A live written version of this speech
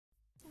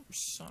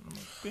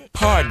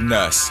Pardon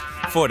us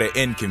for the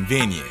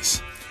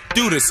inconvenience.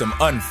 Due to some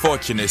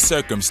unfortunate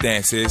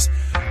circumstances,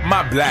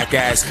 my black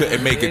ass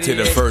couldn't make it to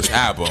the first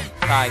album.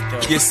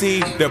 You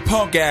see, the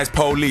punk ass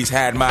police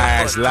had my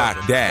ass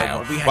locked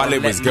down while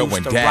it was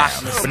going down.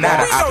 But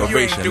now the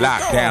Operation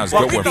Lockdown's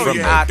going from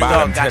the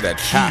bottom to the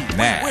top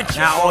now.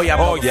 All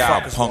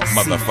y'all punk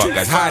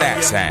motherfuckers, how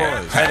that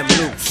sound?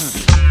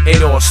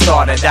 It all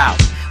started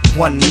out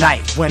one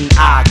night when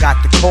I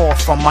got the call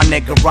from my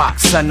nigga Rock.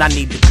 Son, I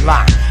need the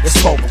Glock. It's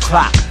 12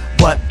 o'clock,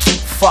 but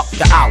fuck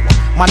the hour.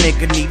 My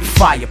nigga need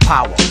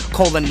firepower.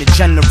 Calling the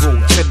general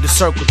to the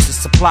circle to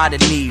supply the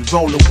need.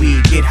 Roll the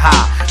weed, get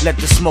high. Let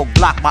the smoke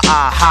block my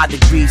eye. High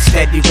degrees,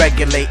 steady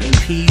regulating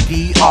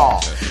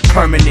PDR.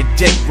 Permanent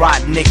dick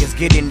ride niggas,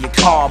 get in your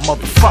car.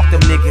 Motherfuck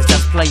them niggas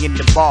that's playing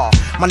the bar.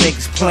 My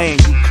niggas playing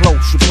you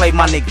close, you play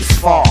my niggas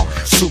far.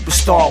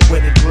 Superstar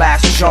with a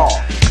glass jaw,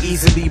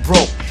 easily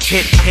broke.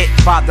 Hit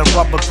by the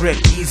rubber grip,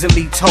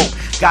 easily tote.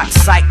 Got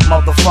psych,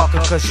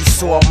 motherfucker, cause you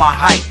saw my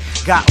height.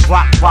 Got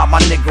rocked while my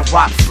nigga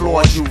Rock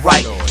floored you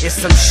right. It's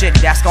some shit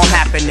that's gon'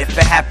 happen if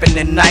it happen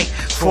tonight.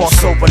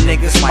 Crossover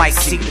niggas might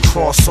see the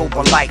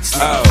crossover lights.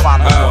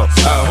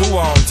 Who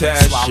on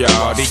test,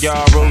 y'all? The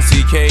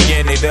R-O-C-K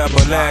and the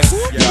double S.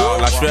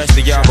 Y'all, I stressed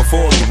to y'all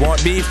before. You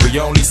want beef, we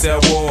only sell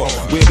war.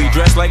 We'll be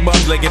dressed like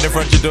bugs like in the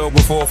front your door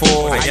before 4.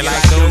 You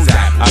like those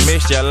apples? I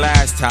missed ya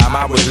last time,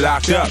 I was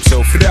locked up.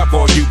 So fit up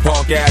all you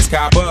punk ass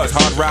coppers.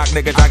 Hard rock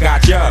niggas, I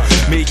got ya.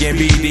 Me and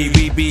BD,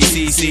 we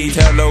B.C.C.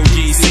 Tell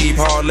O.G.C.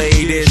 Parlay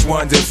this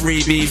one's a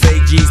freebie.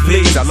 Fake G's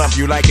please, I love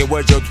you like it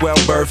was your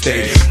 12th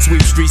birthday.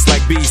 Sweep streets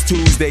like Beast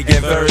Tuesday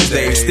and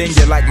Thursday. Sting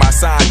you like my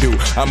sign do,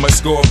 I'm a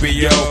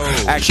Scorpio.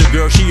 Ask your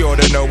girl, she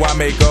oughta know I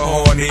make her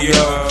horny,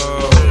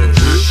 yo.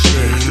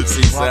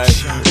 See, son,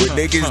 what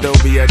niggas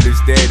don't be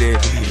understanding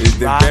is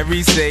the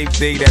very same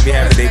thing that be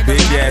having they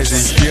bitch ass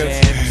and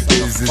strips.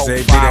 It's the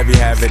same thing that be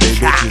having they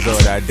bitches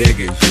on our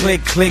niggas.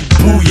 Click, click,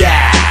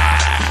 booyah.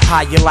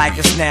 How you like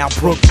us now,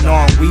 Brooklyn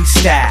on we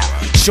style.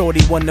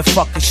 Shorty wanna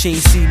fuck and she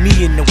ain't see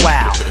me in the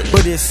wild.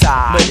 But it's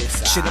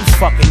shit, I'm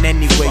fucking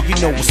anyway. You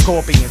know what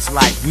scorpions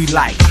like. We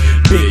like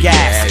big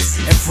asses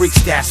and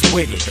freaks that's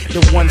with it.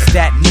 The ones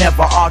that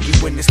never argue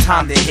when it's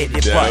time to hit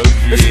it. But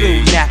this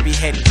little nappy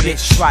headed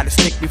bitch try to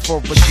stick me for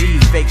a G.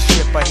 Fake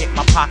stripper hit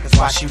my pockets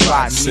while she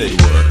ride me.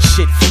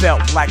 Shit felt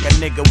like a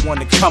nigga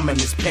wanna come in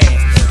his pants.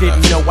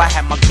 Didn't know I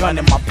had my gun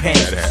in my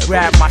pants.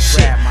 Grab my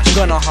shit,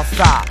 gun on her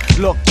thigh.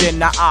 Looked in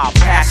the eye,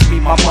 pass me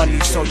my money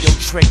so your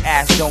trick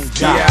ass don't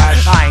die.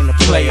 I ain't a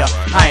player,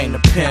 I ain't a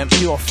pimp.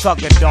 You a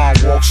thugger,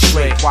 don't walk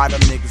straight while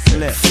them niggas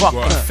limp. Fuck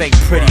them fake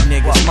pretty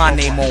niggas, my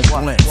name on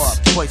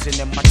blimps. Poison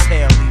in my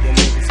tail, lead the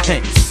niggas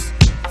hints.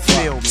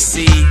 Feel me?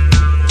 See,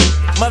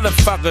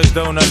 motherfuckers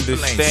don't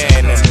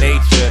understand the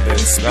nature of the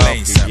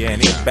Scorpio.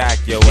 And they back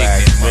your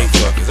ass straight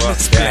the fuck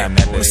down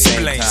at the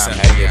same time.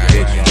 Have your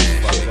bitch on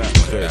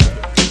shit.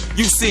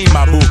 You seen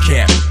my boot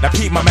camp, now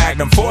peep my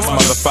magnum force,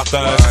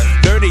 motherfuckers.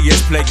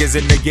 Dirtiest players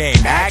in the game,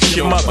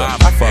 action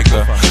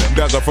motherfucker.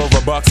 Dug her for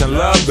a bucks and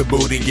loved the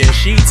booty, and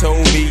she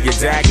told me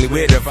exactly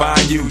where to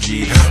find you,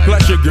 G.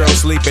 Plus your girl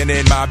sleeping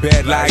in my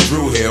bed like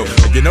Drew Hill.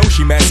 You know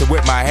she messing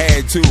with my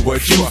head too,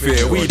 what you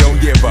feel? We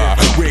don't give a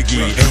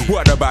wiggy.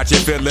 What about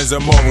your feelings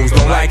and morals?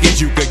 Don't like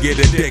it, you could get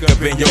a dick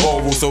up in your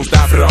oval, so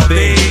stop it all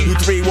day. You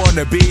 3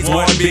 wannabes,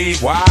 1 B.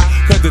 Why?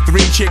 Cause the 3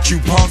 chicks you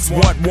punks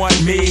want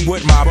me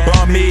with my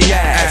bummy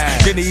ass.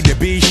 You need to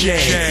be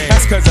shamed.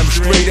 That's cause I'm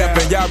straight up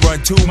and y'all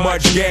run too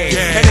much game.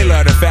 And they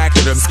love the fact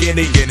that I'm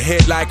skinny and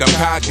hit like I'm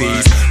cock.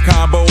 These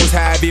combos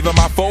have even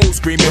my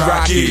foes screaming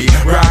Rocky,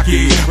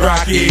 Rocky,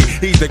 Rocky.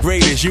 He's the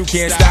greatest, you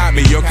can't stop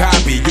me. Your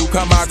copy, you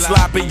come out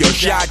sloppy, you're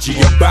shot, you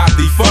about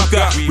the fuck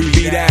up. We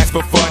beat ass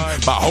for fun.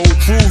 My whole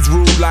crew's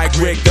rude like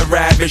Rick the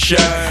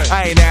Ravisher.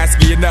 I ain't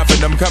asking you nothing,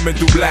 I'm coming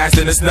through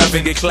blasting. It's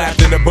nothing, get clapped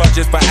in the butt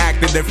just for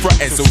acting in front.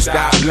 And so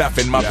stop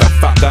bluffing,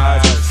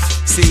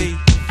 motherfuckers. See?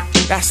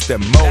 That's the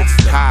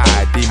most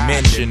high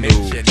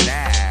dimensional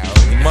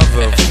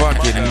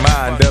motherfucking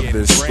mind of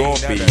the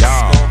Scorpio.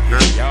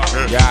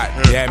 God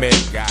damn it.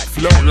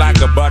 Float like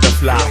a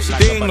butterfly,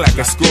 sting like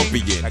a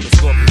scorpion.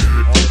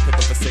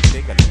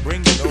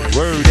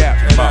 Word up,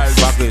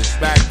 motherfuckers.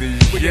 Smack the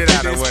shit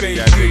out of one of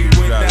y'all niggas.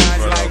 Word up.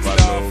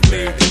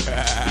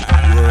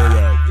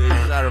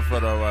 Try to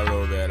front on my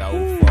little man. I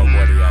will fuck one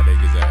of y'all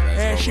niggas out.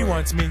 And she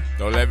wants me.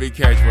 Don't let me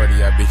catch one of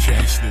y'all bitch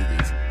ass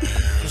niggas.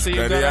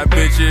 None of y'all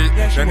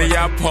bitches, none of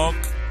y'all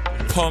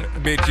punk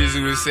bitches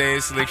who was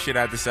saying slick shit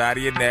out the side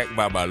of your neck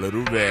by my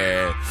little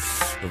man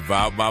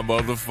about my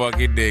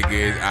motherfucking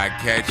niggas. I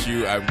catch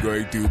you, I'm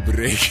going to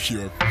break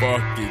your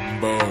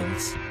fucking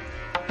bones.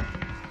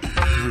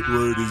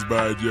 Word is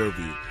by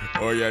Jovi.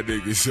 All y'all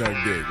niggas suck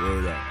dick.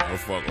 Word up. I'll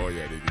fuck all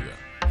y'all niggas up.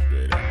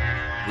 Straight up.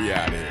 We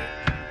out here.